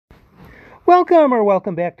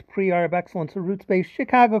Welcome back to Pre-Arb Excellence, a roots-based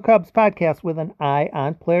Chicago Cubs podcast with an eye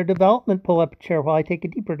on player development. Pull up a chair while I take a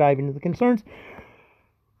deeper dive into the concerns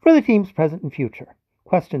for the team's present and future.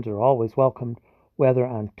 Questions are always welcomed, whether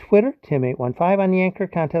on Twitter, Tim815 on the Anchor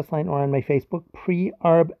contest line, or on my Facebook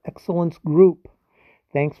Pre-Arb Excellence group.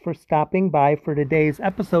 Thanks for stopping by for today's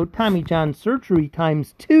episode, Tommy John Surgery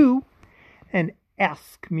times 2, and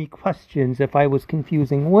ask me questions if I was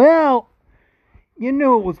confusing. Well, you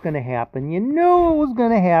knew it was going to happen.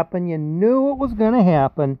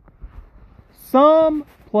 Some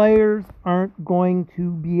players aren't going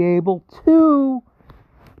to be able to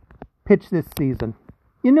pitch this season.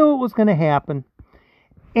 You knew it was going to happen.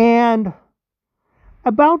 And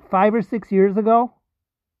about 5 or 6 years ago,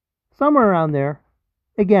 somewhere around there,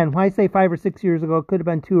 again, when I say 5 or 6 years ago, it could have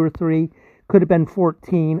been 2 or 3, could have been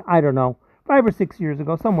 14, I don't know. 5 or 6 years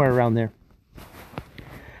ago, somewhere around there,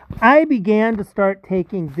 I began to start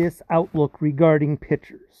taking this outlook regarding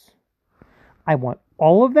pitchers. I want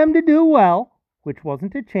all of them to do well, which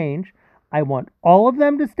wasn't a change. I want all of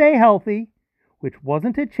them to stay healthy, which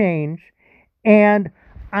wasn't a change. And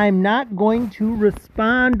I'm not going to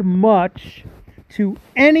respond much to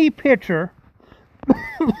any pitcher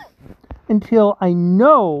until I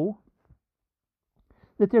know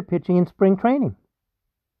that they're pitching in spring training.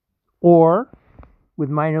 Or, with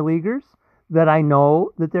minor leaguers, that I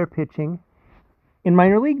know that they're pitching in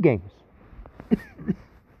minor league games.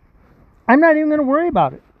 I'm not even going to worry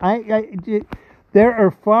about it. There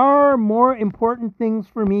are far more important things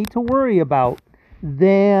for me to worry about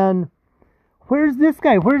than, where's this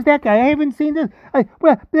guy? Where's that guy? I haven't seen this.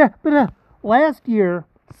 Last year,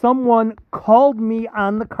 someone called me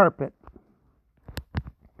on the carpet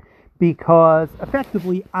because,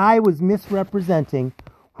 effectively, I was misrepresenting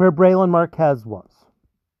where Brailyn Marquez was.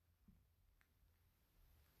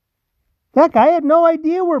 Heck, I had no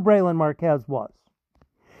idea where Brailyn Marquez was.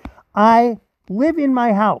 I live in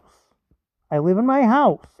my house. I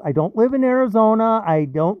don't live in Arizona. I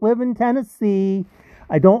don't live in Tennessee.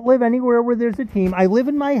 I don't live anywhere where there's a team. I live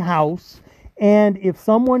in my house. And if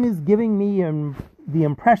someone is giving me the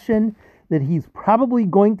impression that he's probably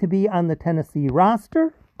going to be on the Tennessee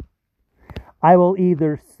roster, I will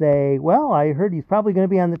either say, well, I heard he's probably going to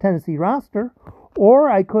be on the Tennessee roster. Or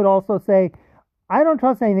I could also say, I don't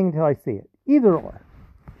trust anything until I see it. Either or.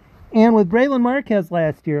 And with Brailyn Marquez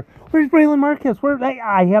last year, where's Brailyn Marquez?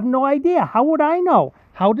 I have no idea. How would I know?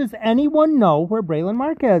 How does anyone know where Brailyn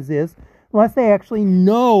Marquez is unless they actually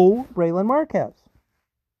know Brailyn Marquez?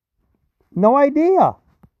 No idea.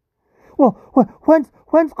 Well,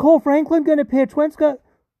 when's Cole Franklin going to pitch?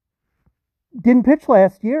 Didn't pitch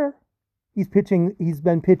last year. He's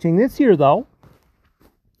been pitching this year, though.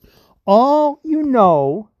 All you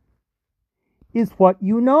know is what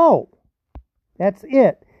you know. That's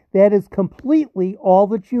it. That is completely all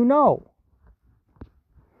that you know.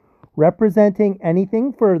 Representing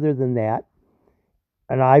anything further than that,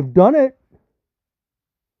 and I've done it,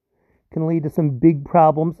 can lead to some big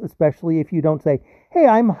problems, especially if you don't say, hey,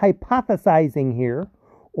 I'm hypothesizing here,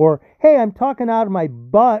 or hey, I'm talking out of my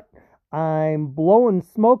butt, I'm blowing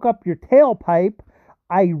smoke up your tailpipe,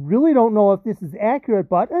 I really don't know if this is accurate,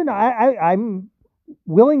 but and I'm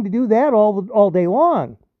willing to do that all day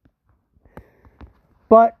long.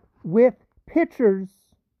 But with pitchers,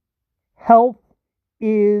 health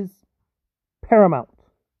is paramount.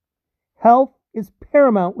 Health is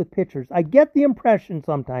paramount with pitchers. I get the impression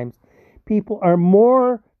sometimes people are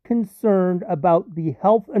more concerned about the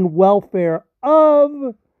health and welfare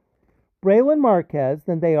of Brailyn Marquez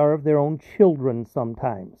than they are of their own children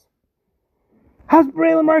sometimes. How's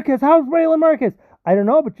Brailyn Marquez? I don't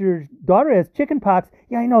know, but your daughter has chicken pox.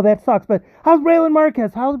 Yeah, I know, that sucks, but how's Brailyn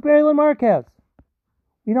Marquez?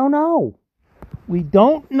 We don't know. We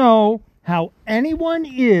don't know how anyone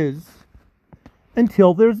is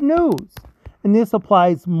until there's news. And this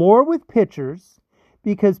applies more with pitchers,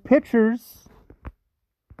 because pitchers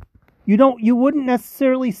you wouldn't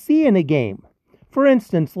necessarily see in a game. For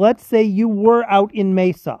instance, let's say you were out in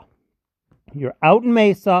Mesa. You're out in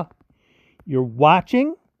Mesa, you're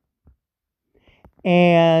watching,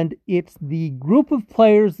 and it's the group of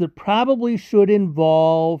players that probably should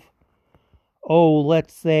involve,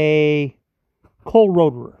 let's say, Cole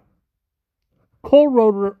Roederer. Cole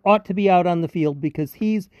Roederer ought to be out on the field because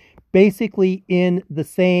he's basically in the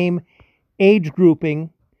same age grouping,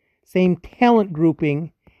 same talent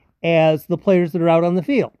grouping as the players that are out on the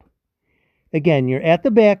field. Again, you're at the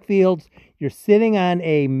backfields, you're sitting on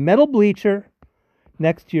a metal bleacher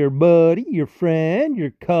next to your buddy, your friend, your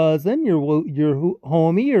cousin, your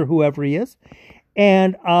homie, or whoever he is,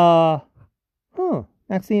 and not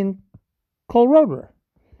seeing Cole Roederer.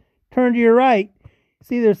 turn to your right,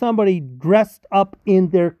 see there's somebody dressed up in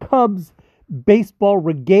their Cubs baseball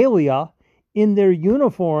regalia in their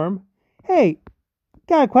uniform. Hey,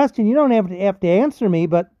 got a question. You don't have to answer me,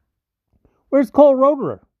 but where's Cole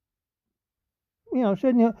Roederer?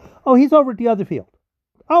 Shouldn't you? Oh, he's over at the other field.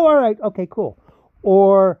 Oh, all right. Okay, cool.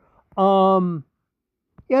 Or,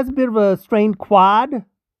 he has a bit of a strained quad.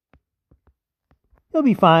 He'll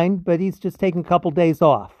be fine, but he's just taking a couple days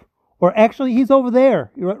off. Or actually, he's over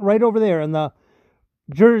there, right over there in the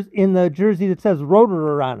jersey that says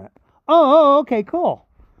Roederer on it. Oh, okay, cool.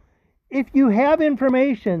 If you have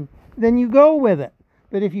information, then you go with it.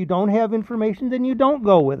 But if you don't have information, then you don't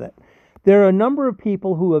go with it. There are a number of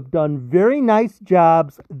people who have done very nice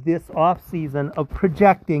jobs this offseason of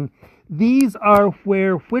projecting. These are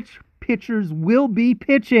which pitchers will be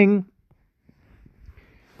pitching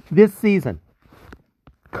this season.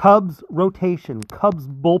 Cubs rotation, Cubs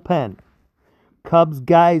bullpen, Cubs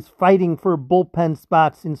guys fighting for bullpen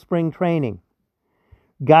spots in spring training,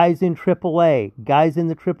 guys in AAA, guys in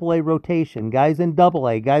the AAA rotation, guys in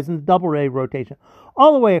AA, guys in the AA rotation,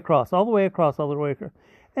 all the way across.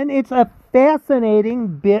 And it's a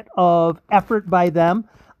fascinating bit of effort by them.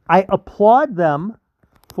 I applaud them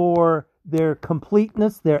for their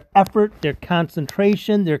completeness, their effort, their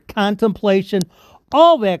concentration, their contemplation,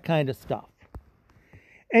 all that kind of stuff.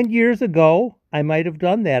 And years ago, I might have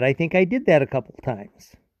done that. I think I did that a couple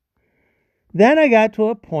times. Then I got to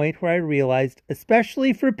a point where I realized,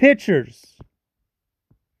 especially for pitchers,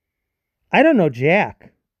 I don't know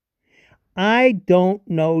jack. And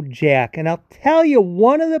I'll tell you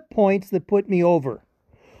one of the points that put me over.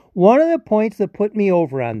 One of the points that put me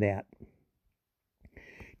over on that.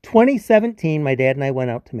 2017, my dad and I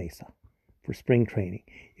went out to Mesa for spring training.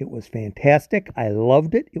 It was fantastic. I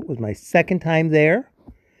loved it. It was my second time there.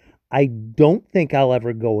 I don't think I'll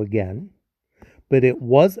ever go again, but it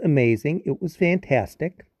was amazing. It was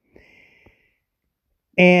fantastic.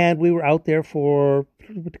 And we were out there for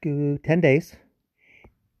 10 days.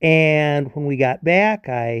 And when we got back,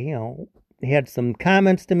 I, had some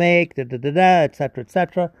comments to make, et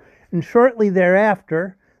cetera. And shortly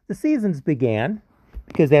thereafter, the seasons began,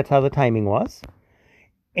 because that's how the timing was.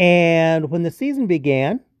 And when the season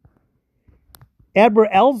began,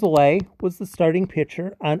 Adbert Alzolay was the starting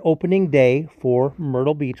pitcher on opening day for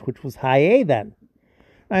Myrtle Beach, which was high A then.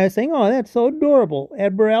 I was saying, oh, that's so adorable.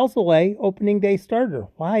 Adbert Alzolay, opening day starter.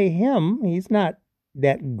 Why him? He's not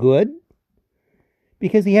that good.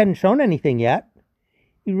 Because he hadn't shown anything yet.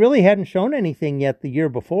 He really hadn't shown anything yet the year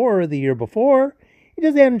before or the year before. He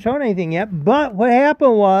just hadn't shown anything yet. But what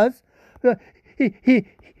happened was,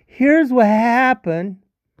 here's what happened.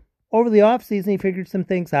 Over the offseason, he figured some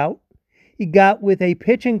things out. He got with a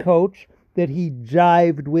pitching coach that he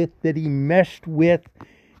jived with, that he meshed with,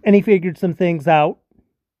 and he figured some things out.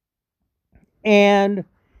 And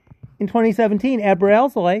in 2017, Adbert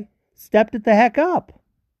Alzolay stepped it the heck up.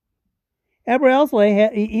 Adbert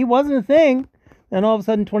Alzolay, he wasn't a thing. Then all of a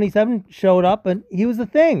sudden, 27 showed up, and he was a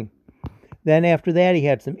thing. Then after that, he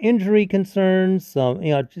had some injury concerns, some,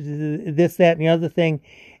 this, that, and the other thing.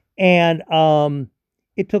 And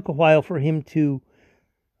it took a while for him to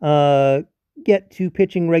get to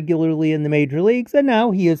pitching regularly in the major leagues, and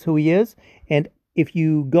now he is who he is. And if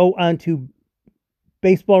you go onto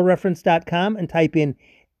baseballreference.com and type in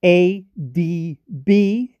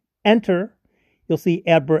ADB, enter, you'll see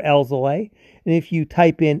Adbert Alzolay. And if you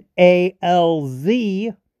type in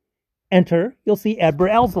ALZ, enter, you'll see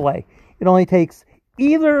Adbert Alzolay. It only takes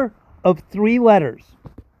either of three letters,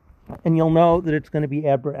 and you'll know that it's going to be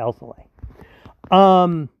Adbert Alzolay.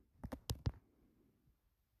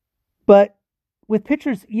 But with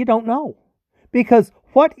pitchers, you don't know. Because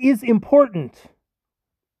what is important,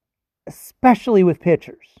 especially with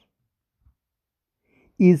pitchers,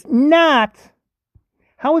 is not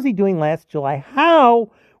how was he doing last July?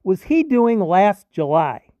 How was he doing last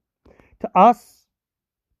July? To us,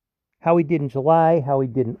 how he did in July, how he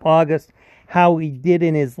did in August, how he did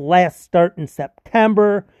in his last start in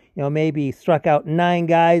September. Maybe he struck out 9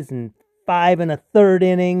 guys in 5 1/3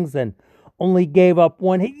 innings and only gave up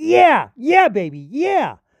 1 hit. Yeah, baby,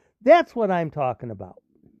 yeah. That's what I'm talking about.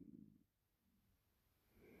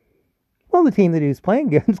 Well, the team that he was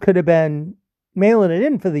playing against could have been mailing it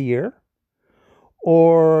in for the year.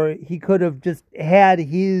 Or he could have just had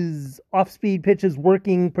his off-speed pitches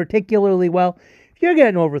working particularly well. If you're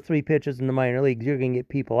getting over 3 pitches in the minor leagues, you're going to get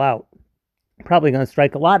people out. Probably going to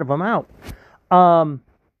strike a lot of them out.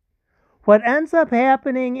 What ends up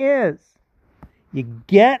happening is you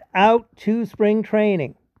get out to spring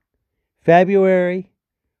training. February,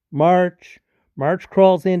 March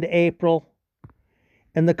crawls into April.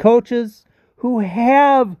 And the coaches who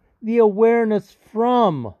have the awareness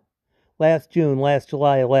from last June, last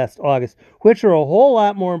July, last August, which are a whole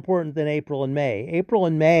lot more important than April and May. April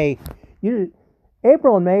and May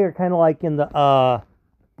are kind of like in the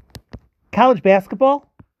college basketball,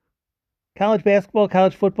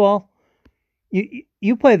 college football.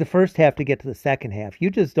 You play the first half to get to the second half. You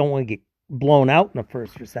just don't want to get blown out in the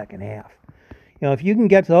first or second half. If you can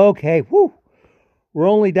get to, okay, we're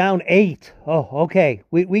only down 8. Oh, okay,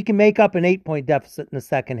 we can make up an 8-point deficit in the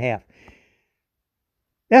second half.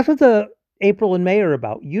 That's what the April and May are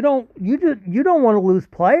about. You don't want to lose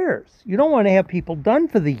players. You don't want to have people done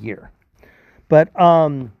for the year. But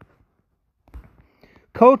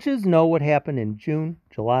coaches know what happened in June,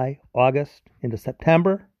 July, August, into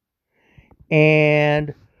September.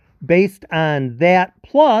 And based on that,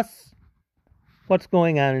 plus what's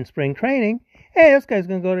going on in spring training, hey, this guy's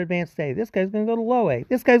going to go to advanced A. This guy's going to go to low A.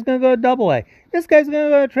 This guy's going to go to double A. This guy's going to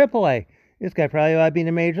go to triple A. This guy probably ought to be in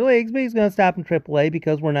the major leagues, but he's going to stop in triple A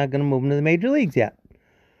because we're not going to move him to the major leagues yet.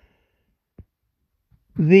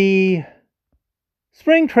 The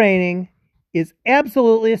spring training is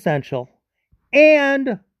absolutely essential,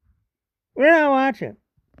 and we're not watching.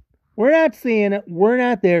 We're not seeing it. We're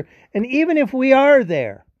not there. And even if we are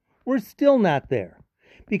there, we're still not there.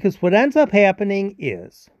 Because what ends up happening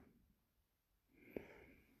is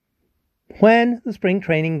when the spring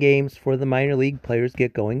training games for the minor league players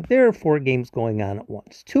get going, there are 4 games going on at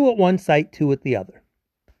once. 2 at one site, 2 at the other.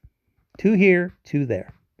 2 here, 2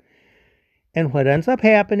 there. And what ends up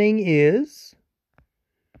happening is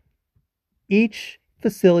each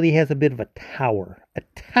facility has a bit of a tower. A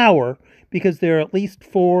tower because there are at least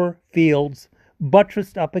 4 fields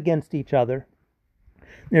buttressed up against each other.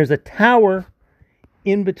 There's a tower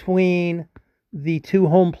in between the 2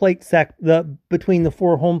 home plate between the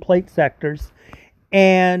 4 home plate sectors.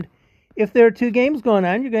 And if there are 2 games going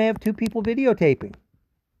on, you're going to have 2 people videotaping.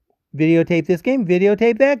 Videotape this game,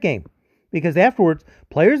 videotape that game. Because afterwards,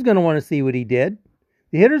 player's going to want to see what he did.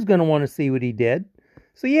 The hitter's going to want to see what he did.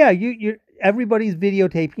 So yeah, everybody's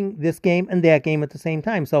videotaping this game and that game at the same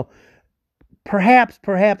time. So perhaps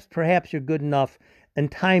you're good enough and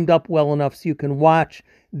timed up well enough so you can watch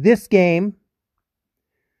this game.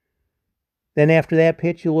 Then after that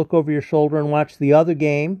pitch, you look over your shoulder and watch the other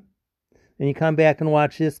game. Then you come back and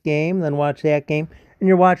watch this game, then watch that game. And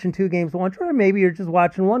you're watching 2 games at once, or maybe you're just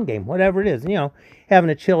watching 1 game, whatever it is. Having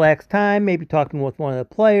a chillax time, maybe talking with one of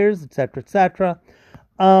the players, etc., etc.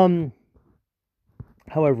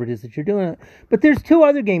 However it is that you're doing it. But there's 2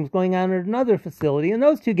 other games going on at another facility, and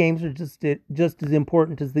those 2 games are just as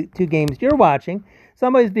important as the 2 games you're watching.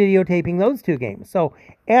 Somebody's videotaping those 2 games. So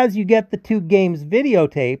as you get the 2 games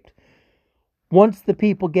videotaped, once the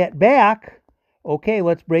people get back, okay,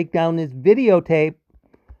 let's break down this videotape.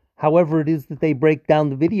 However it is that they break down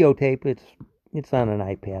the videotape, it's on an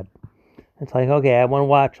iPad. It's like, okay, I want to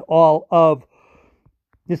watch all of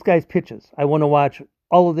this guy's pitches. I want to watch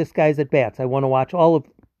all of this guy's at-bats. I want to watch all of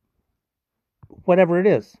whatever it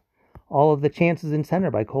is. All of the chances in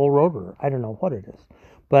center by Cole Roederer. I don't know what it is.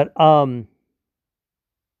 But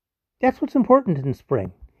that's what's important in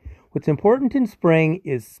spring. What's important in spring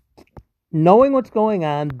is knowing what's going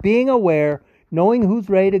on, being aware, knowing who's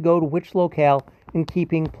ready to go to which locale, and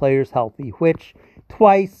keeping players healthy, which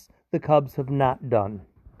twice the Cubs have not done.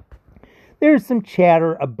 There's some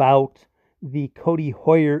chatter about the Cody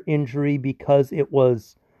Hoyer injury because it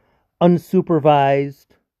was unsupervised.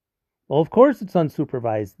 Well, of course it's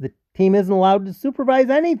unsupervised. The team isn't allowed to supervise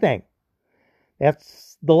anything.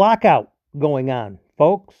 That's the lockout going on,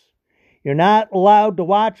 folks. You're not allowed to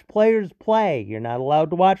watch players play. You're not allowed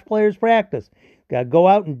to watch players practice. Got to go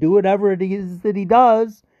out and do whatever it is that he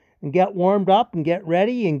does and get warmed up and get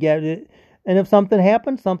ready and get it. And if something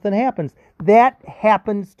happens, something happens. That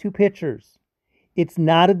happens to pitchers. It's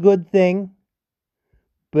not a good thing,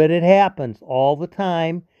 but it happens all the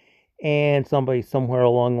time. And somebody somewhere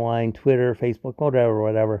along the line, Twitter, Facebook,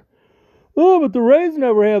 whatever. Oh, but the Rays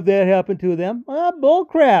never have that happen to them.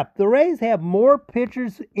 Bullcrap. The Rays have more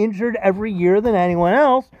pitchers injured every year than anyone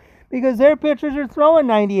else because their pitchers are throwing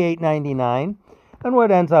 98, 99. And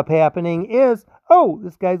what ends up happening is, oh,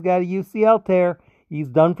 this guy's got a UCL tear. He's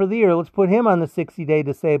done for the year. Let's put him on the 60-day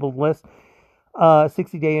disabled list,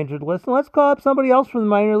 60-day injured list, and let's call up somebody else from the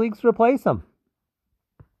minor leagues to replace him.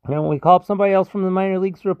 And when we call up somebody else from the minor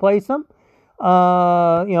leagues to replace him,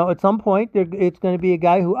 at some point it's going to be a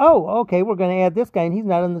guy who, okay, we're going to add this guy, and he's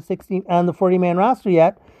not on the 40-man roster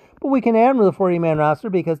yet, but we can add him to the 40-man roster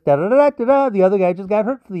because the other guy just got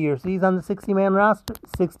hurt for the year, so he's on the 60-man roster,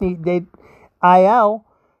 60-day IL,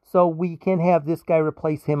 so we can have this guy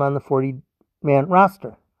replace him on the 40-man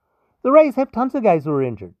roster. The Rays have tons of guys who are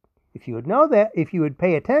injured. If you would know that, if you would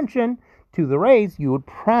pay attention to the Rays, you would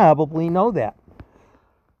probably know that.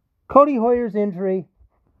 Cody Hoyer's injury,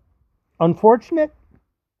 unfortunate.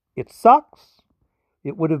 It sucks.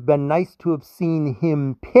 It would have been nice to have seen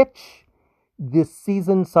him pitch this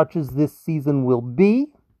season, such as this season will be.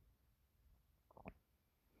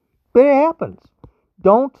 But it happens.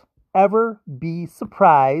 Don't ever be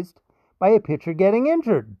surprised by a pitcher getting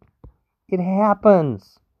injured. It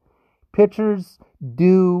happens. Pitchers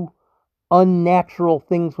do unnatural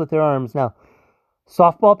things with their arms. Now,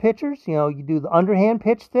 softball pitchers, you do the underhand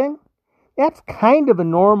pitch thing. That's kind of a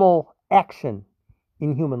normal action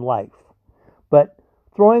in human life. But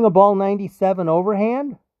throwing a ball 97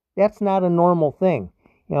 overhand, that's not a normal thing.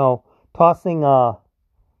 Tossing a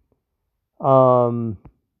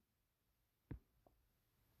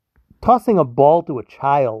ball to a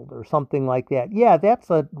child or something like that. Yeah, that's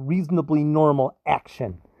a reasonably normal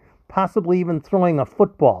action. Possibly even throwing a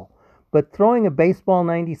football. But throwing a baseball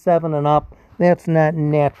 97 and up, that's not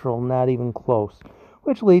natural, not even close.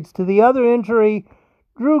 Which leads to the other injury.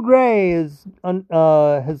 Drew Gray has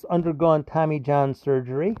undergone Tommy John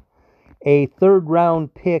surgery. A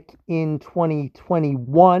third-round pick in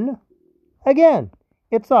 2021. Again,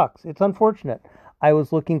 it sucks. It's unfortunate. I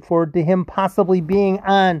was looking forward to him possibly being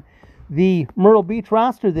on the Myrtle Beach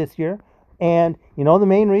roster this year. And the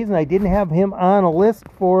main reason I didn't have him on a list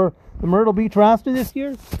for the Myrtle Beach roster this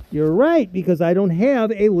year? You're right, because I don't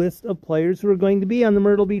have a list of players who are going to be on the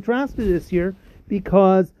Myrtle Beach roster this year,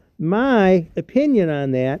 because my opinion on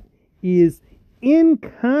that is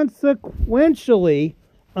inconsequentially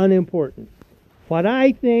unimportant. What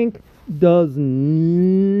I think does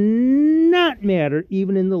not matter,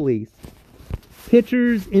 even in the least.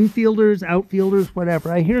 Pitchers, infielders, outfielders,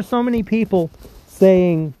 whatever. I hear so many people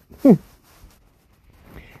saying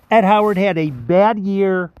Ed Howard had a bad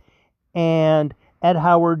year and Ed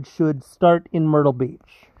Howard should start in Myrtle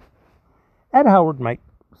Beach. Ed Howard might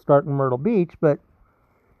start in Myrtle Beach, but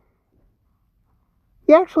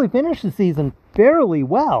he actually finished the season fairly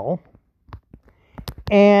well.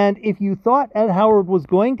 And if you thought Ed Howard was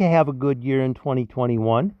going to have a good year in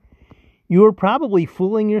 2021, you were probably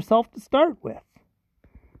fooling yourself to start with.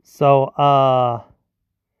 So,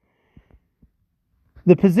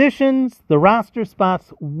 the positions, the roster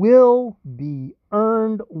spots will be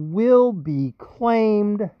earned, will be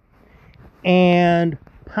claimed, and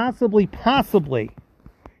possibly,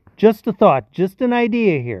 just a thought, just an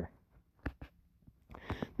idea here.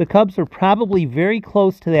 The Cubs are probably very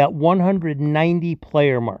close to that 190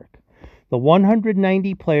 player mark. The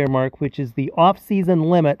 190 player mark, which is the off-season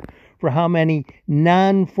limit for how many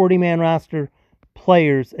non-40-man roster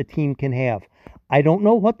players a team can have. I don't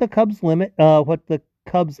know what the Cubs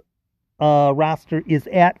roster is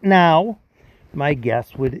at now. My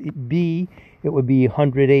guess would be it would be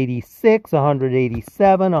 186,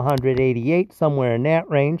 187, 188, somewhere in that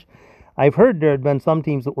range. I've heard there had been some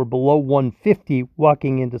teams that were below 150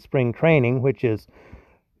 walking into spring training, which is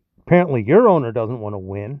apparently your owner doesn't want to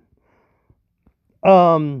win.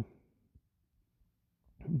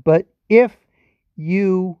 But if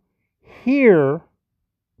you hear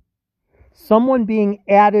someone being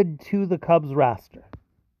added to the Cubs roster,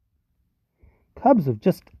 Cubs have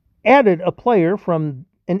just added a player from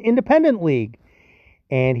an independent league,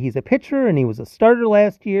 and he's a pitcher, and he was a starter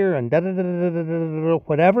last year, and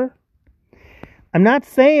whatever. I'm not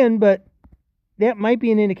saying, but that might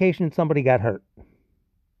be an indication somebody got hurt.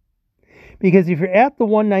 Because if you're at the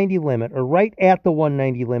 190 limit, or right at the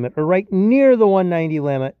 190 limit, or right near the 190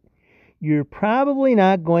 limit, you're probably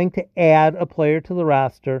not going to add a player to the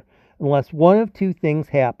roster unless one of two things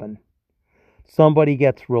happen. Somebody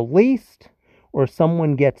gets released, or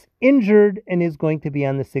someone gets injured and is going to be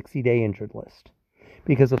on the 60-day injured list.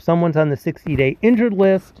 Because if someone's on the 60-day injured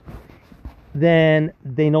list, then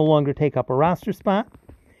they no longer take up a roster spot.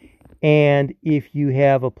 And if you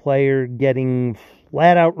have a player getting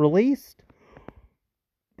flat out released,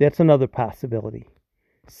 that's another possibility.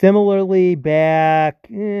 Similarly, back,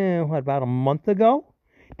 about a month ago,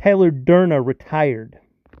 Tyler Durna retired.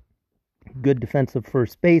 Good defensive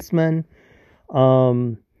first baseman.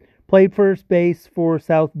 Played first base for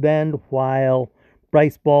South Bend while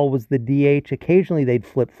Bryce Ball was the DH. Occasionally they'd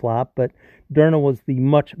flip-flop, but Durna was the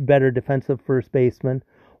much better defensive first baseman.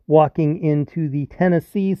 Walking into the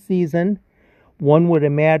Tennessee season, one would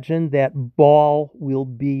imagine that Ball will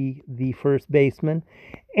be the first baseman.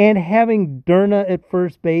 And having Durna at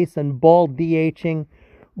first base and Ball DHing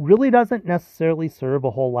really doesn't necessarily serve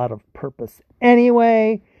a whole lot of purpose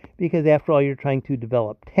anyway, because after all, you're trying to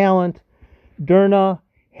develop talent. Durna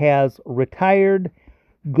has retired.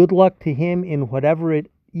 Good luck to him in whatever it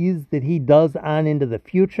that he does on into the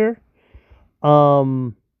future.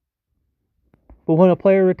 But when a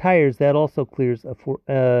player retires, that also clears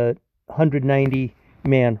a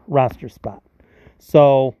 190-man roster spot.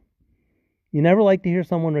 So you never like to hear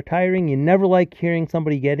someone retiring. You never like hearing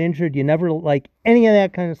somebody get injured. You never like any of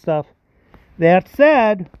that kind of stuff. That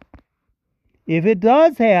said, if it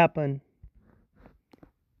does happen,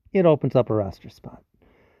 it opens up a roster spot.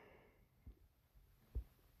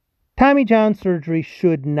 Tommy John surgery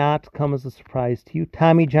should not come as a surprise to you.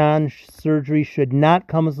 Tommy John surgery should not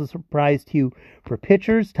come as a surprise to you for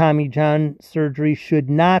pitchers. Tommy John surgery should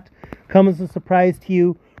not come as a surprise to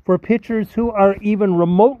you for pitchers who are even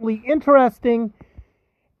remotely interesting.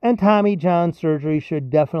 And Tommy John surgery should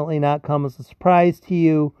definitely not come as a surprise to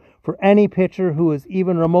you for any pitcher who is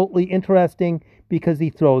even remotely interesting because he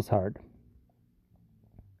throws hard.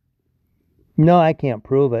 No, I can't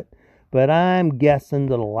prove it. But I'm guessing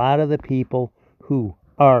that a lot of the people who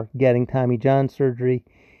are getting Tommy John surgery,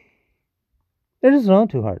 they're just throwing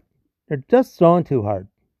too hard. They're just throwing too hard.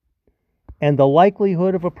 And the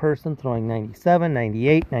likelihood of a person throwing 97,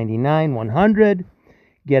 98, 99, 100,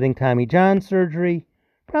 getting Tommy John surgery,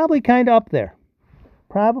 probably kind of up there.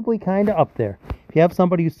 Probably kind of up there. If you have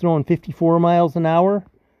somebody who's throwing 54 miles an hour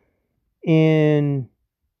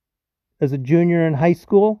as a junior in high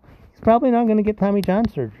school, he's probably not going to get Tommy John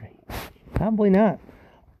surgery. Probably not.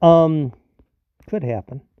 Could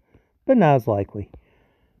happen, but not as likely.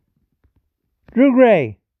 Drew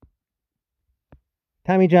Gray,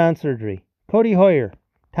 Tommy John surgery. Cody Hoyer,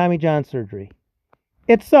 Tommy John surgery.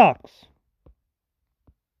 It sucks.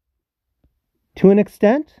 To an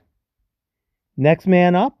extent. Next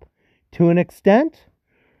man up. To an extent.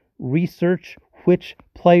 Research which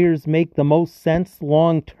players make the most sense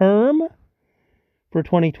long term for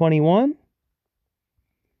 2021.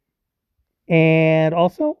 And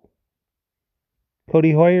also,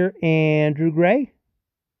 Cody Hoyer and Drew Gray,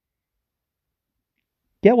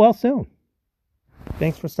 get well soon.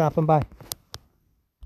 Thanks for stopping by.